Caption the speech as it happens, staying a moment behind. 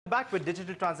Back with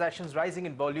digital transactions rising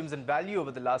in volumes and value over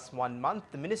the last 1 month,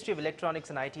 the Ministry of Electronics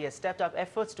and IT has stepped up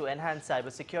efforts to enhance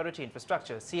cybersecurity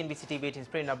infrastructure. CNBC TV18's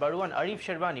Prerna Barua and Arif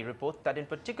Sherwani report that in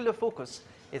particular focus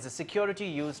is the security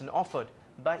used and offered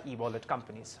by e-wallet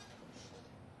companies.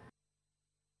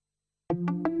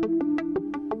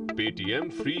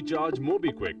 Paytm, FreeCharge,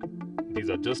 MobiKwik. These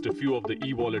are just a few of the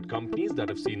e-wallet companies that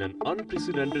have seen an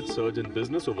unprecedented surge in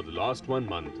business over the last 1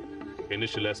 month.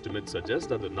 Initial estimates suggest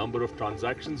that the number of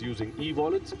transactions using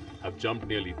e-wallets have jumped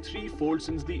nearly 3-fold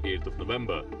since the 8th of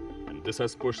November. And this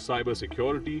has pushed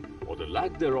cybersecurity, or the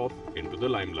lack thereof, into the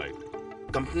limelight.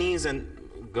 Companies and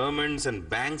governments and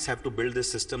banks have to build these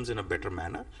systems in a better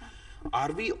manner.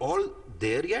 Are we all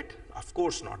there yet? Of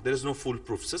course not. There is no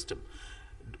foolproof system.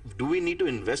 Do we need to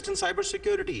invest in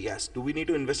cybersecurity? Yes. Do we need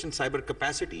to invest in cyber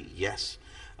capacity? Yes.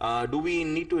 Do we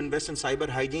need to invest in cyber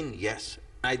hygiene? Yes.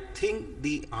 I think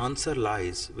the answer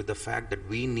lies with the fact that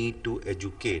we need to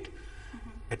educate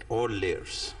at all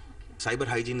layers. Cyber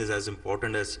hygiene is as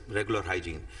important as regular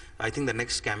hygiene. I think the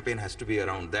next campaign has to be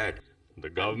around that.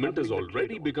 The government has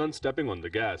already begun stepping on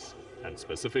the gas, and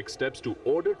specific steps to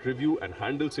audit, review and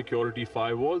handle security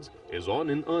firewalls is on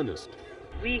in earnest.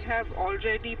 We have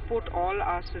already put all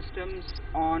our systems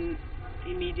on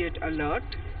immediate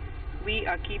alert. We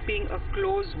are keeping a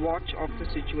close watch of the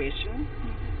situation.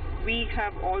 We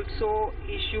have also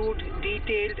issued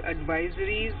detailed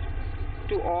advisories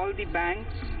to all the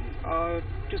banks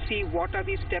to see what are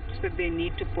the steps that they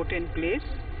need to put in place.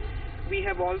 We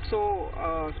have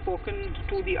also spoken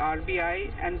to the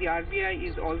RBI, and the RBI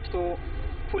is also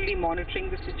fully monitoring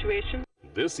the situation.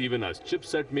 This even as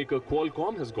chipset maker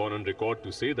Qualcomm has gone on record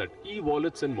to say that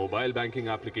e-wallets and mobile banking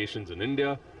applications in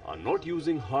India are not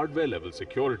using hardware-level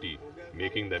security,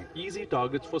 making them easy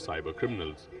targets for cyber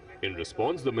criminals. In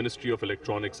response, the Ministry of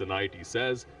Electronics and IT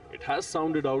says it has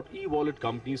sounded out e-wallet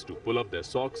companies to pull up their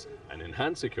socks and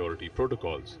enhance security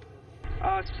protocols.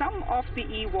 Some of the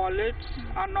e-wallets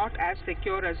are not as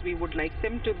secure as we would like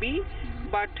them to be,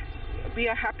 but we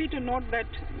are happy to note that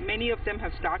many of them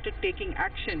have started taking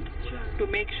action to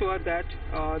make sure that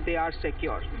they are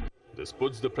secure. This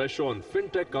puts the pressure on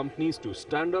fintech companies to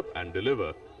stand up and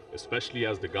deliver, especially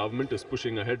as the government is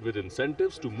pushing ahead with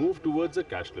incentives to move towards a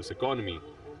cashless economy,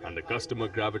 and the customer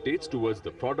gravitates towards the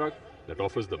product that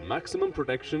offers the maximum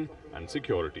protection and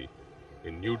security.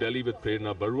 In New Delhi with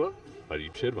Prerna Barua,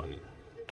 Arif Sherwani.